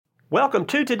Welcome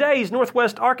to today's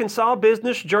Northwest Arkansas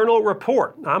Business Journal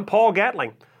Report. I'm Paul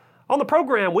Gatling. On the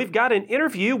program, we've got an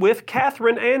interview with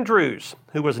Katherine Andrews,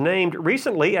 who was named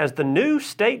recently as the new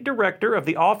State Director of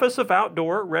the Office of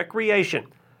Outdoor Recreation.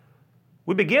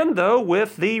 We begin, though,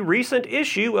 with the recent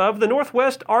issue of the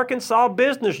Northwest Arkansas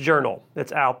Business Journal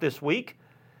that's out this week.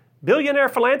 Billionaire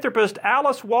philanthropist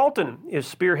Alice Walton is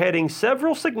spearheading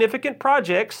several significant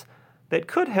projects that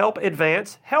could help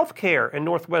advance health care in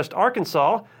Northwest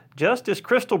Arkansas, just as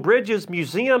Crystal Bridges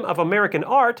Museum of American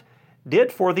Art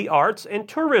did for the arts and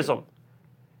tourism.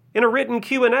 In a written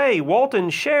Q&A, Walton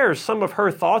shares some of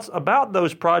her thoughts about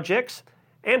those projects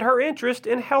and her interest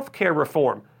in health care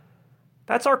reform.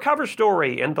 That's our cover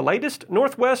story in the latest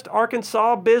Northwest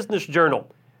Arkansas Business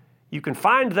Journal. You can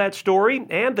find that story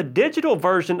and the digital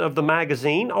version of the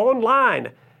magazine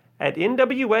online at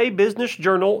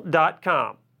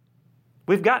nwabusinessjournal.com.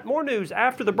 We've got more news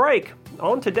after the break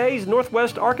on today's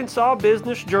Northwest Arkansas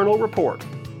Business Journal Report.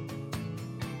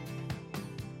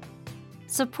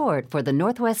 Support for the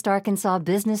Northwest Arkansas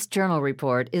Business Journal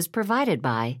Report is provided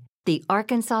by the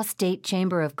Arkansas State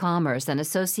Chamber of Commerce and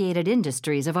Associated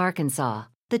Industries of Arkansas.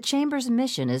 The Chamber's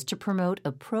mission is to promote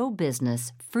a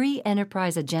pro-business, free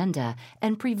enterprise agenda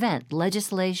and prevent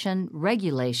legislation,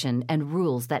 regulation, and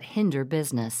rules that hinder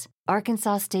business.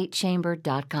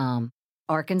 ArkansasStateChamber.com.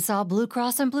 Arkansas Blue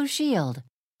Cross and Blue Shield.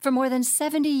 For more than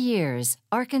 70 years,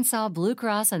 Arkansas Blue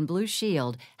Cross and Blue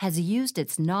Shield has used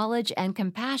its knowledge and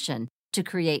compassion to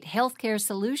create healthcare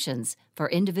solutions for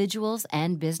individuals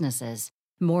and businesses.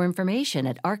 More information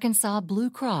at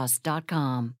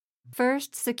ArkansasBlueCross.com.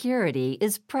 First Security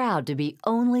is proud to be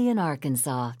only in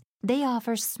Arkansas. They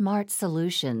offer smart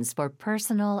solutions for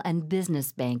personal and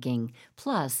business banking,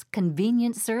 plus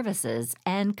convenient services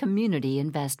and community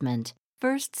investment.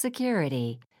 First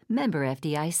Security, member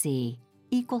FDIC,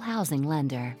 equal housing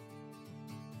lender.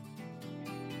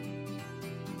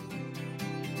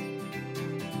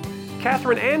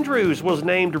 Katherine Andrews was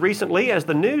named recently as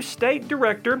the new State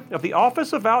Director of the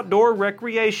Office of Outdoor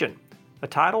Recreation, a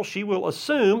title she will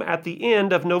assume at the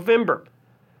end of November.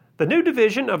 The new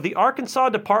division of the Arkansas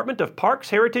Department of Parks,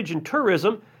 Heritage, and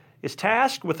Tourism is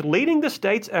tasked with leading the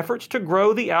state's efforts to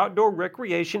grow the outdoor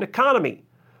recreation economy,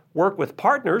 work with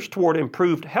partners toward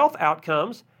improved health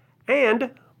outcomes,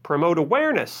 and promote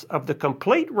awareness of the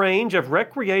complete range of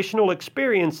recreational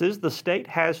experiences the state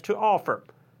has to offer.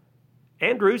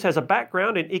 Andrews has a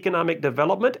background in economic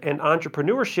development and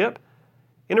entrepreneurship.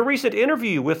 In a recent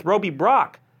interview with Roby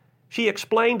Brock, she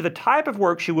explained the type of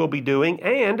work she will be doing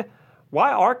and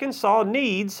why Arkansas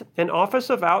needs an Office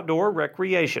of Outdoor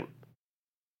Recreation.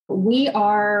 We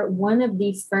are one of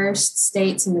the first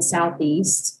states in the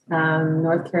Southeast.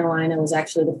 North Carolina was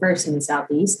actually the first in the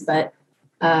Southeast, but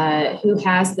who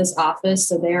has this office.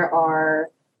 So there are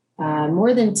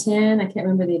more than 10, I can't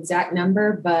remember the exact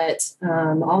number, but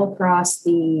all across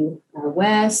the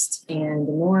West and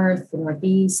the North, the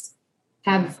Northeast,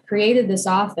 have created this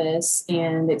office.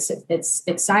 And it's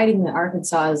exciting that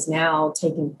Arkansas is now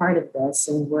taking part of this,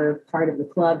 and we're part of the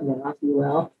club now, if you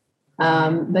will.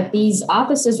 But these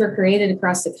offices were created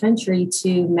across the country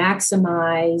to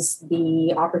maximize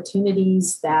the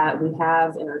opportunities that we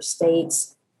have in our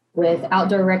states with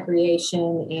outdoor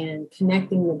recreation and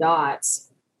connecting the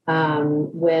dots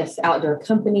with outdoor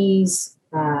companies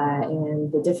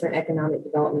and the different economic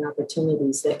development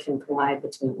opportunities that can collide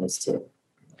between those two.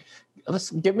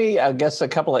 Let's give me, I guess, a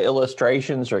couple of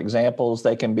illustrations or examples.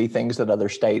 They can be things that other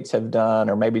states have done,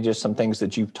 or maybe just some things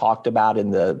that you've talked about in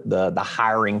the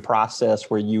hiring process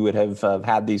where you would have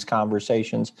had these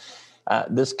conversations.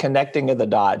 This connecting of the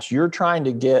dots. You're trying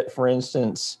to get, for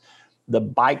instance, the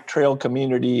bike trail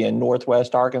community in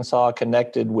Northwest Arkansas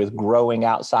connected with growing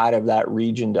outside of that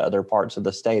region to other parts of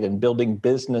the state and building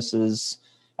businesses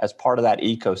as part of that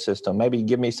ecosystem. Maybe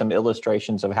give me some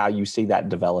illustrations of how you see that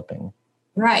developing.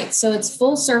 Right. So it's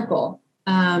full circle.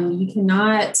 You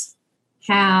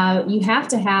have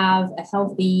to have a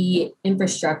healthy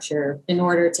infrastructure in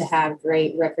order to have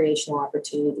great recreational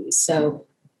opportunities. So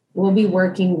we'll be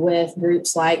working with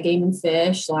groups like Game and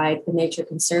Fish, like the Nature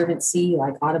Conservancy,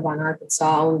 like Audubon, Arkansas,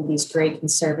 all of these great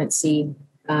conservancy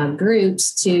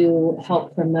groups to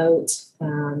help promote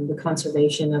the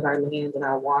conservation of our land and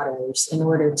our waters in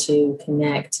order to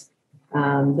connect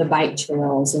the bike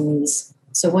trails and these.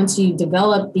 So once you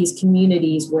develop these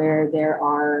communities where there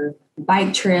are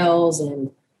bike trails and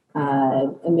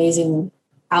amazing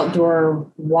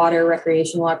outdoor water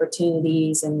recreational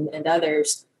opportunities and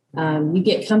others, you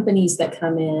get companies that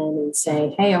come in and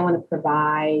say, hey, I want to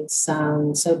provide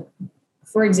some. So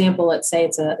for example, let's say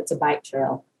it's a bike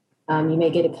trail. You may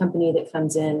get a company that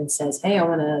comes in and says, hey, I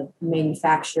want to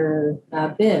manufacture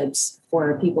bibs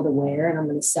for people to wear, and I'm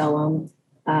going to sell them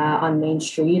on Main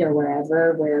Street or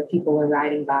wherever where people are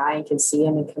riding by and can see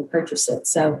them and can purchase it.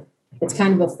 So it's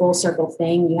kind of a full circle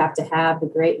thing. You have to have the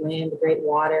great land, the great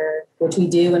water, which we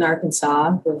do in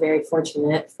Arkansas. We're very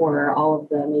fortunate for all of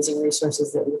the amazing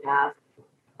resources that we have.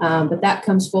 But that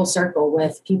comes full circle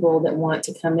with people that want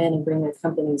to come in and bring their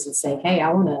companies and say, hey,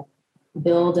 I want to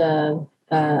build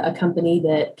a company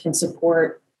that can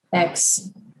support X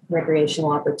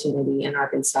recreational opportunity in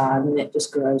Arkansas, and then it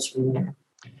just grows from there.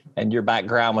 And your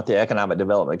background with the Economic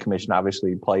Development Commission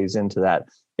obviously plays into that.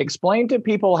 Explain to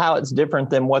people how it's different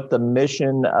than what the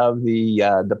mission of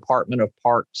the Department of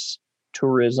Parks,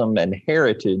 Tourism, and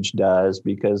Heritage does,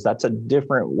 because that's a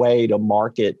different way to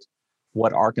market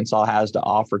what Arkansas has to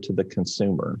offer to the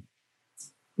consumer.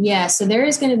 Yeah, so there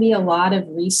is going to be a lot of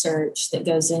research that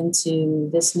goes into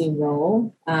this new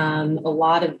role, a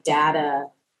lot of data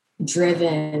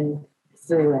driven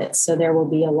through it. So there will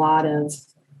be a lot of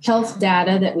health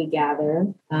data that we gather.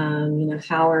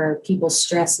 How are people's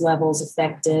stress levels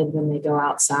affected when they go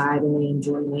outside and they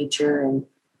enjoy nature and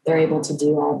they're able to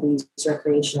do all these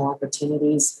recreational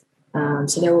opportunities.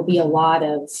 So there will be a lot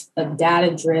of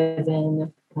data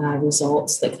driven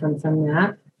results that come from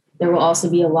that. There will also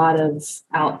be a lot of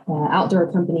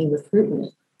outdoor company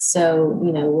recruitment. So,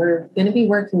 we're going to be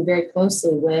working very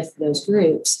closely with those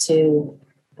groups to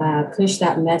push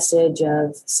that message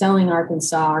of selling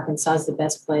Arkansas. Arkansas is the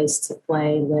best place to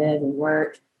play, live, and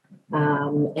work,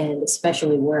 and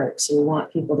especially work. So we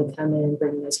want people to come in,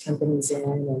 bring those companies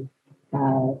in,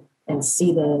 and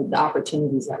see the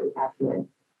opportunities that we have here.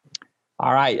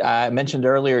 All right. I mentioned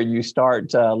earlier you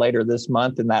start later this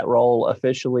month in that role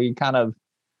officially. Kind of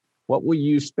what will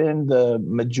you spend the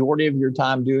majority of your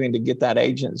time doing to get that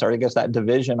agents, or I guess that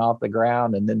division off the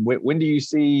ground? And then when do you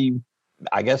see,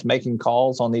 I guess, making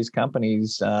calls on these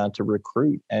companies to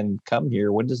recruit and come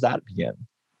here? When does that begin?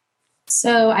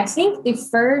 So I think the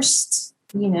first,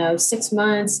 6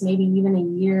 months, maybe even a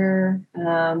year,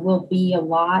 will be a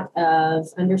lot of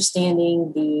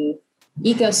understanding the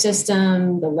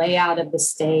ecosystem, the layout of the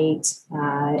state,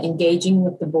 engaging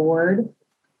with the board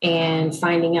and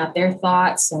finding out their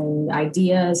thoughts and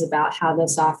ideas about how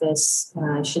this office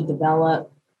should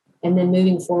develop, and then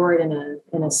moving forward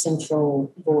in a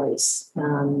central voice.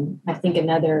 I think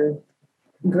another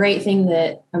great thing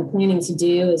that I'm planning to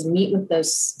do is meet with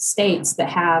those states that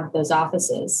have those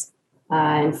offices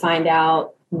and find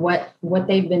out what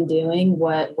they've been doing,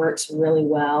 what works really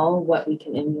well, what we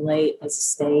can emulate as a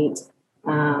state.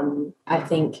 I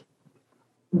think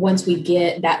once we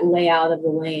get that layout of the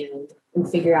land and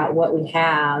figure out what we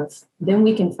have, then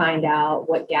we can find out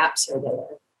what gaps are there.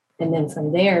 And then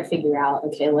from there, figure out,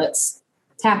 okay, let's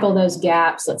tackle those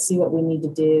gaps. Let's see what we need to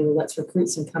do. Let's recruit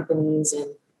some companies and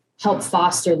help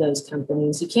foster those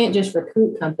companies. You can't just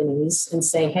recruit companies and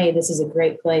say, hey, this is a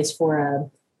great place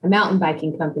for a mountain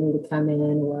biking company to come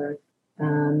in, or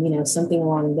something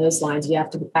along those lines. You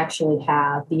have to actually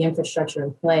have the infrastructure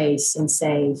in place and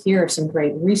say, here are some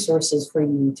great resources for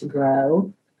you to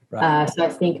grow. Right. So I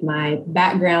think my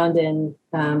background in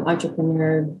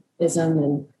entrepreneurism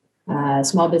and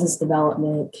small business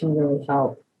development can really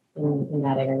help in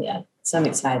that area. So I'm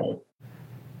excited.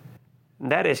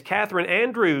 That is Katherine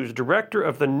Andrews, Director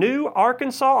of the new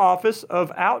Arkansas Office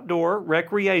of Outdoor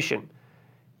Recreation.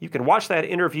 You can watch that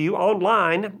interview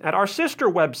online at our sister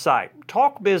website,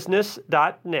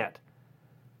 talkbusiness.net.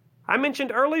 I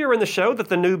mentioned earlier in the show that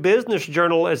the new Business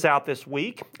Journal is out this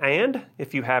week, and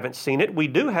if you haven't seen it, we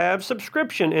do have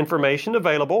subscription information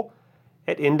available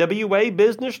at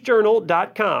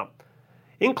nwabusinessjournal.com.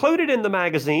 Included in the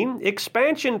magazine,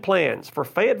 expansion plans for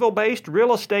Fayetteville-based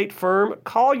real estate firm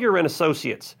Collier &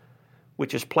 Associates,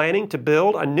 which is planning to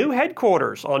build a new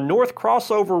headquarters on North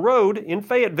Crossover Road in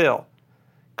Fayetteville.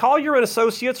 Collier &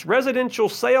 Associates' residential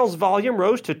sales volume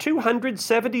rose to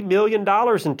 $270 million in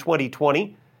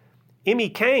 2020. Emmy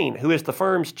Kane, who is the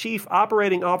firm's chief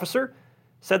operating officer,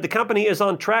 said the company is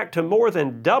on track to more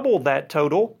than double that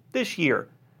total this year.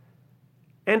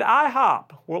 And IHOP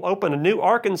will open a new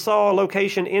Arkansas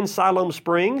location in Siloam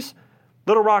Springs.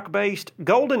 Little Rock-based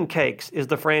Golden Cakes is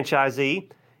the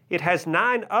franchisee. It has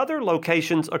 9 other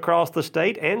locations across the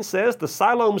state and says the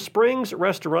Siloam Springs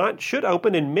restaurant should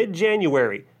open in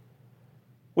mid-January.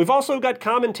 We've also got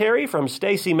commentary from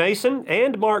Stacy Mason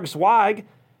and Mark Zweig,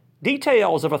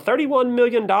 details of a $31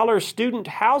 million student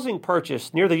housing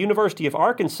purchase near the University of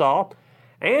Arkansas,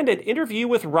 and an interview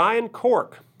with Ryan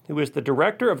Cork, who is the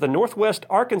director of the Northwest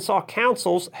Arkansas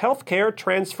Council's Healthcare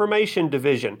Transformation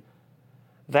Division.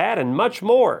 That and much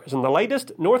more is in the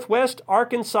latest Northwest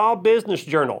Arkansas Business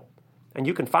Journal. and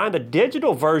you can find the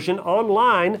digital version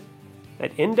online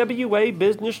at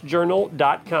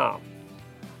nwabusinessjournal.com.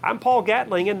 I'm Paul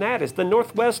Gatling, and that is the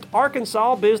Northwest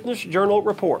Arkansas Business Journal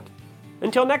Report.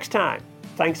 Until next time,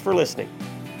 thanks for listening.